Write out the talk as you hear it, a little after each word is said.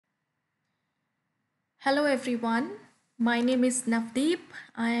Hello everyone, my name is Navdeep.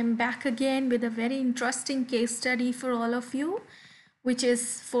 I am back again with a very interesting case study for all of you, which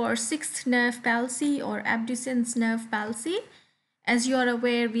is for sixth nerve palsy or abducens nerve palsy. As you are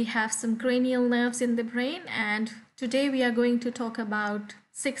aware, we have some cranial nerves in the brain, and today we are going to talk about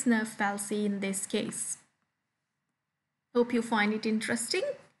sixth nerve palsy in this case. Hope you find it interesting.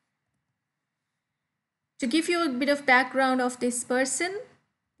 To give you a bit of background of this person,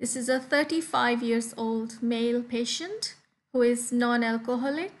 this is a 35 years old male patient who is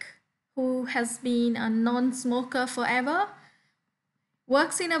non-alcoholic, who has been a non-smoker forever,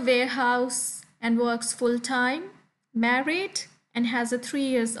 works in a warehouse and works full-time, married, and has a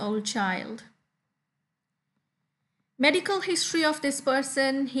 3-year-old child. Medical history of this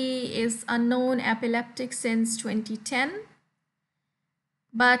person: he is a known epileptic since 2010.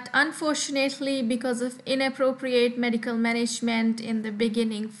 But unfortunately, because of inappropriate medical management in the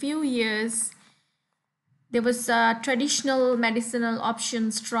beginning few years, there was traditional medicinal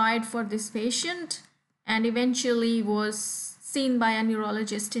options tried for this patient and eventually was seen by a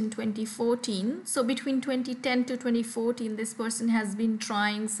neurologist in 2014. So between 2010 to 2014, this person has been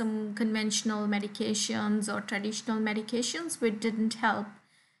trying some conventional medications or traditional medications which didn't help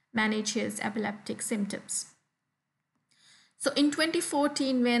manage his epileptic symptoms. So in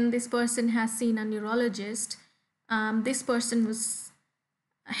 2014, when this person has seen a neurologist, this person was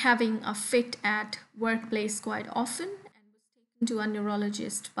having a fit at workplace quite often and was taken to a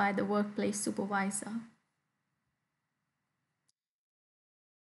neurologist by the workplace supervisor.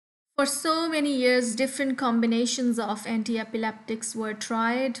 For so many years, different combinations of anti-epileptics were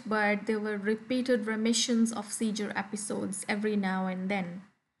tried, but there were repeated remissions of seizure episodes every now and then.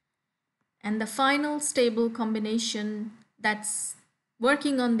 And the final stable combination that's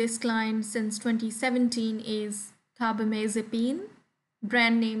working on this client since 2017 is carbamazepine,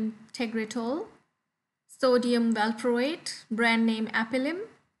 brand name Tegretol, sodium valproate, brand name Apilim,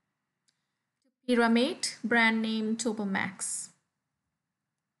 pyramate, brand name Topamax.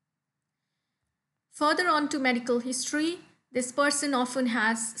 Further on to medical history, this person often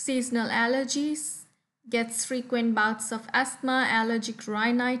has seasonal allergies, gets frequent bouts of asthma, allergic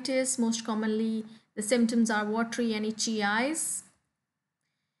rhinitis. Most commonly, the symptoms are watery and itchy eyes.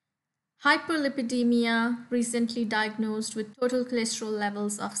 Hyperlipidemia, recently diagnosed with total cholesterol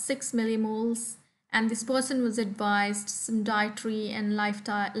levels of 6 millimoles, and this person was advised some dietary and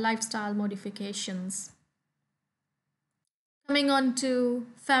lifestyle modifications. Coming on to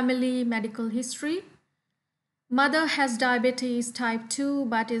family medical history. Mother has diabetes type 2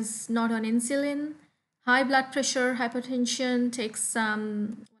 but is not on insulin. High blood pressure, hypertension, takes one of the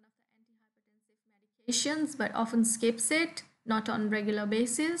antihypertensive medications but often skips it, not on regular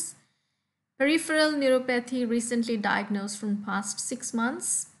basis. Peripheral neuropathy, recently diagnosed from past 6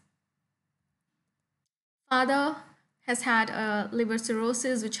 months. Father has had a liver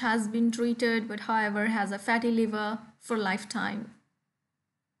cirrhosis which has been treated but however has a fatty liver for lifetime.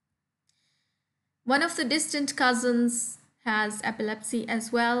 One of the distant cousins has epilepsy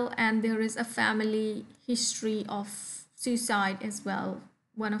as well, and there is a family history of suicide as well.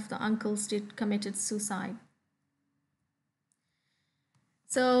 One of the uncles committed suicide.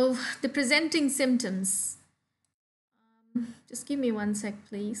 So the presenting symptoms. Just give me one sec,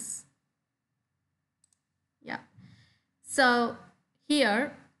 please. Yeah. So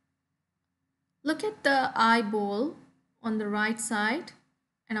here, look at the eyeball on the right side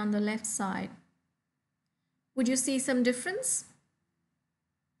and on the left side. Would you see some difference?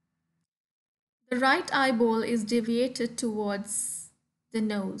 The right eyeball is deviated towards the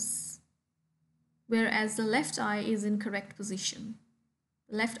nose, whereas the left eye is in correct position.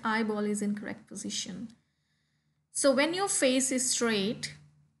 The left eyeball is in correct position. So when your face is straight,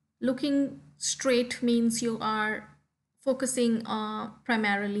 looking straight means you are focusing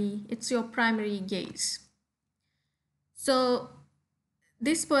primarily, it's your primary gaze. So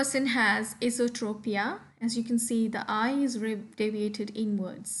this person has esotropia. As you can see, the eye is deviated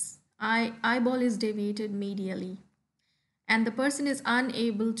inwards. Eyeball is deviated medially. And the person is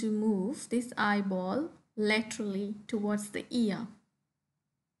unable to move this eyeball laterally towards the ear.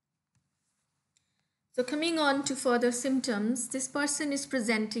 So coming on to further symptoms, this person is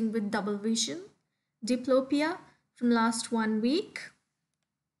presenting with double vision, diplopia from last 1 week.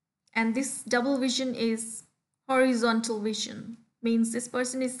 And this double vision is horizontal vision. Means this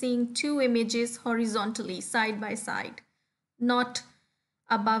person is seeing two images horizontally, side by side, not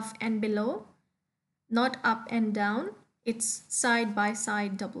above and below, not up and down. It's side by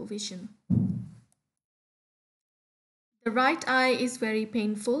side double vision. The right eye is very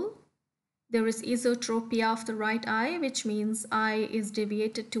painful. There is esotropia of the right eye, which means eye is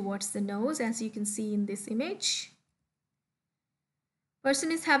deviated towards the nose, as you can see in this image.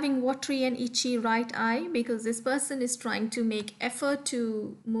 Person is having watery and itchy right eye because this person is trying to make effort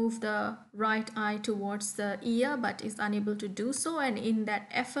to move the right eye towards the ear but is unable to do so, and in that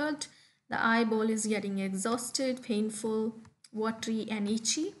effort the eyeball is getting exhausted, painful, watery and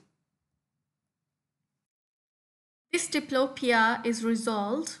itchy. This diplopia is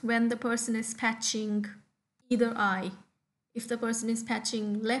resolved when the person is patching either eye. If the person is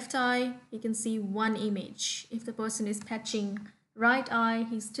patching left eye, you can see one image. If the person is patching right eye,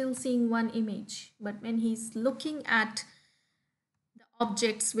 he's still seeing one image. But when he's looking at the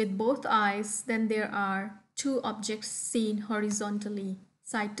objects with both eyes, then there are two objects seen horizontally,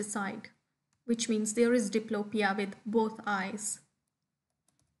 side to side, which means there is diplopia with both eyes.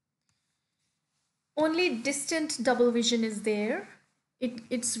 Only distant double vision is there.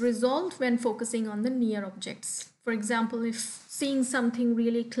 It's resolved when focusing on the near objects. For example, if seeing something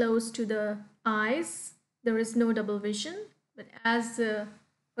really close to the eyes, there is no double vision. But as the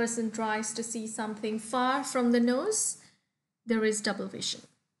person tries to see something far from the nose, there is double vision.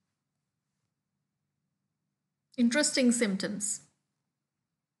 Interesting symptoms.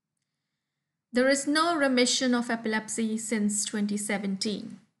 There is no remission of epilepsy since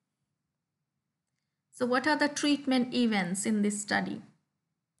 2017. So what are the treatment events in this study?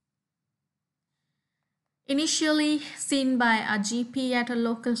 Initially seen by a GP at a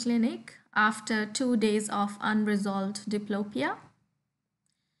local clinic after 2 days of unresolved diplopia,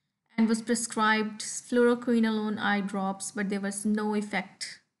 and was prescribed fluoroquinolone eye drops, but there was no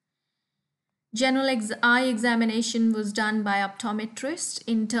effect. General eye examination was done by optometrist.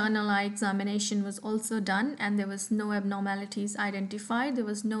 Internal eye examination was also done, and there was no abnormalities identified. There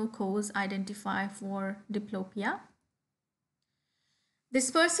was no cause identified for diplopia.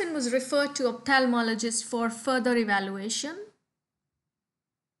 This person was referred to ophthalmologist for further evaluation.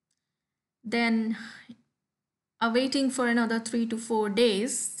 Then, awaiting for another 3 to 4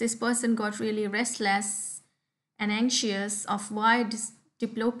 days, this person got really restless and anxious of why this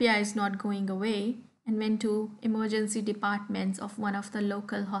diplopia is not going away, and went to emergency departments of one of the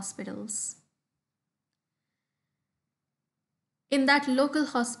local hospitals. In that local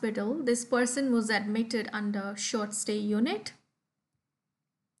hospital, this person was admitted under short stay unit.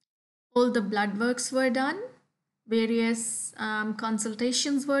 All the blood works were done, various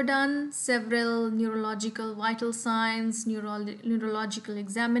consultations were done, several neurological vital signs, neurological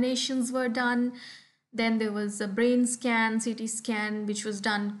examinations were done. Then there was a brain scan, CT scan, which was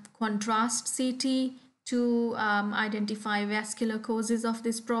done contrast CT to identify vascular causes of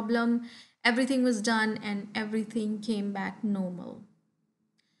this problem. Everything was done and everything came back normal.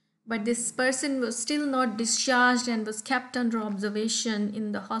 But this person was still not discharged and was kept under observation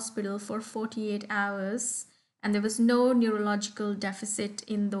in the hospital for 48 hours, and there was no neurological deficit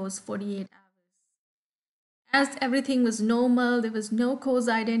in those 48 hours. As everything was normal, there was no cause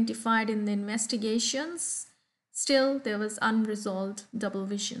identified in the investigations. Still, there was unresolved double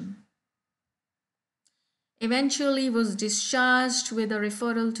vision. Eventually was discharged with a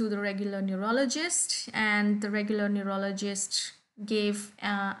referral to the regular neurologist, and the regular neurologist gave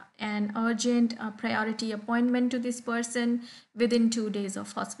an urgent priority appointment to this person within 2 days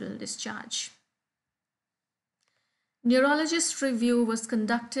of hospital discharge. Neurologist review was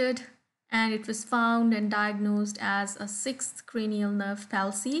conducted, and it was found and diagnosed as a 6th cranial nerve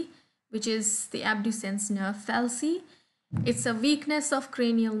palsy, which is the abducens nerve palsy. It's a weakness of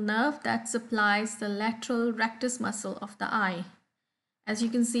cranial nerve that supplies the lateral rectus muscle of the eye. As you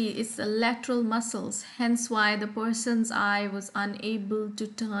can see, it's the lateral muscles, hence why the person's eye was unable to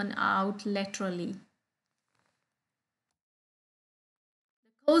turn out laterally.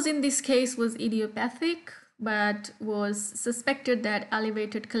 The cause in this case was idiopathic, but was suspected that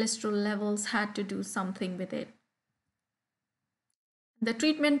elevated cholesterol levels had to do something with it. The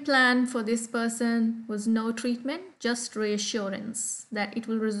treatment plan for this person was no treatment, just reassurance that it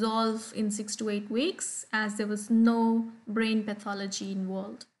will resolve in 6 to 8 weeks, as there was no brain pathology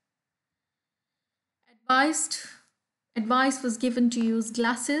involved. Advice was given to use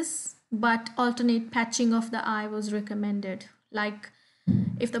glasses, but alternate patching of the eye was recommended. Like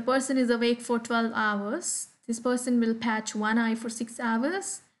if the person is awake for 12 hours, this person will patch one eye for 6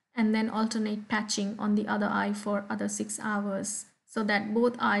 hours and then alternate patching on the other eye for other 6 hours, so that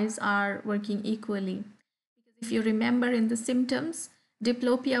both eyes are working equally. Because if you remember in the symptoms,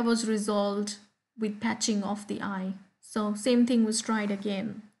 diplopia was resolved with patching of the eye. So same thing was tried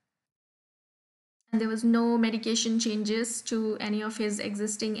again. And there was no medication changes to any of his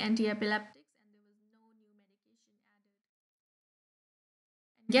existing anti-epileptics, and there was no new medication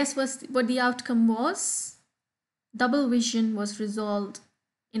added. Guess what the outcome was? Double vision was resolved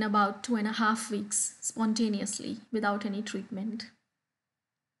in about 2.5 weeks spontaneously without any treatment.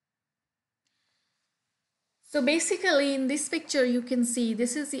 So basically in this picture you can see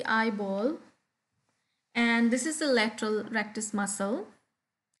this is the eyeball and this is the lateral rectus muscle.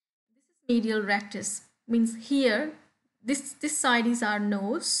 This is medial rectus, means here this side is our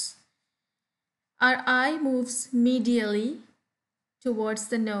nose. Our eye moves medially towards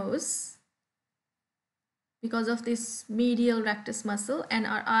the nose because of this medial rectus muscle, and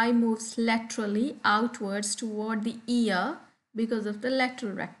our eye moves laterally outwards toward the ear because of the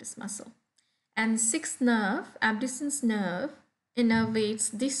lateral rectus muscle. And sixth nerve, abducens nerve,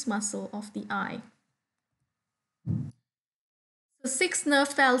 innervates this muscle of the eye. So sixth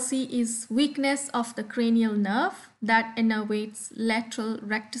nerve palsy is weakness of the cranial nerve that innervates lateral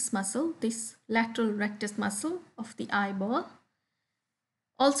rectus muscle, this lateral rectus muscle of the eyeball,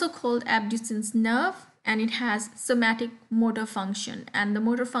 also called abducens nerve, and it has somatic motor function, and the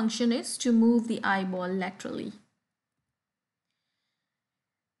motor function is to move the eyeball laterally.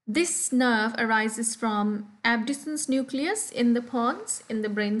 This nerve arises from abducens nucleus in the pons in the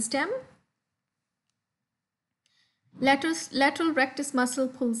brainstem. Lateral rectus muscle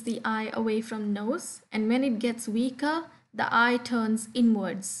pulls the eye away from nose, and when it gets weaker, the eye turns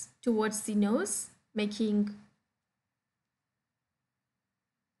inwards towards the nose, making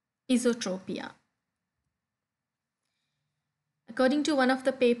esotropia. According to one of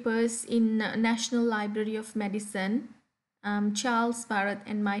the papers in National Library of Medicine, Charles, Bharat,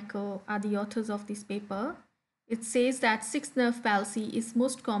 and Michael are the authors of this paper. It says that sixth nerve palsy is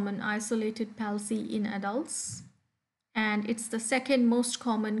most common isolated palsy in adults, and it's the second most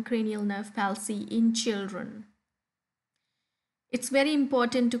common cranial nerve palsy in children. It's very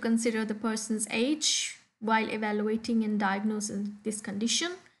important to consider the person's age while evaluating and diagnosing this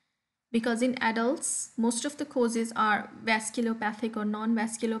condition, because in adults, most of the causes are vasculopathic or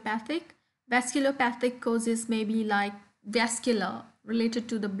non-vasculopathic. Vasculopathic causes may be like vascular, related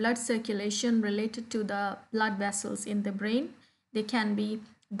to the blood circulation, related to the blood vessels in the brain. They can be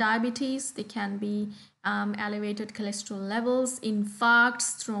diabetes, they can be elevated cholesterol levels,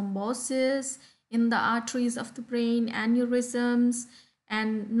 infarcts, thrombosis in the arteries of the brain, aneurysms,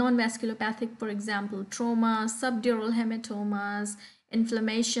 and non-vasculopathic, for example, trauma, subdural hematomas,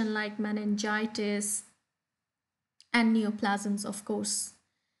 inflammation like meningitis, and neoplasms, of course.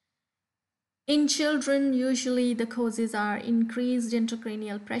 In children, usually the causes are increased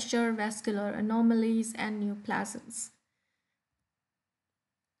intracranial pressure, vascular anomalies, and neoplasms.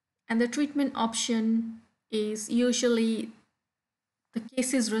 And the treatment option is usually the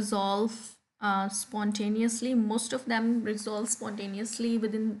cases resolve spontaneously. Most of them resolve spontaneously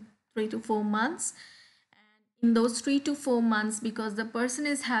within 3 to 4 months. And in those 3 to 4 months, because the person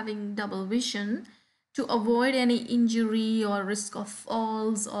is having double vision, to avoid any injury or risk of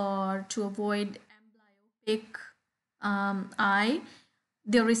falls, or to avoid amblyopic eye,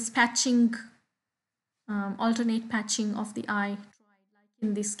 there is patching, alternate patching of the eye. Like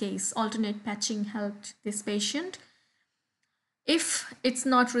in this case, alternate patching helped this patient. If it's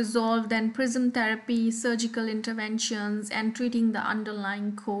not resolved, then prism therapy, surgical interventions, and treating the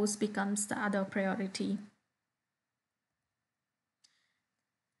underlying cause becomes the other priority.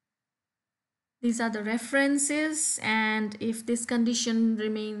 These are the references, and if this condition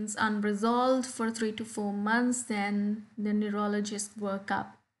remains unresolved for 3 to 4 months, then the neurologist workup,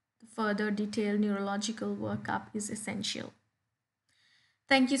 the further detailed neurological workup is essential.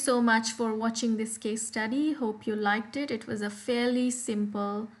 Thank you so much for watching this case study. Hope you liked it. It was a fairly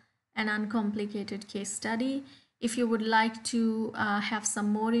simple and uncomplicated case study. If you would like to have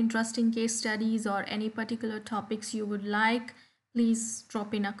some more interesting case studies or any particular topics you would like, please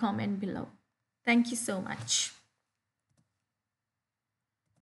drop in a comment below. Thank you so much.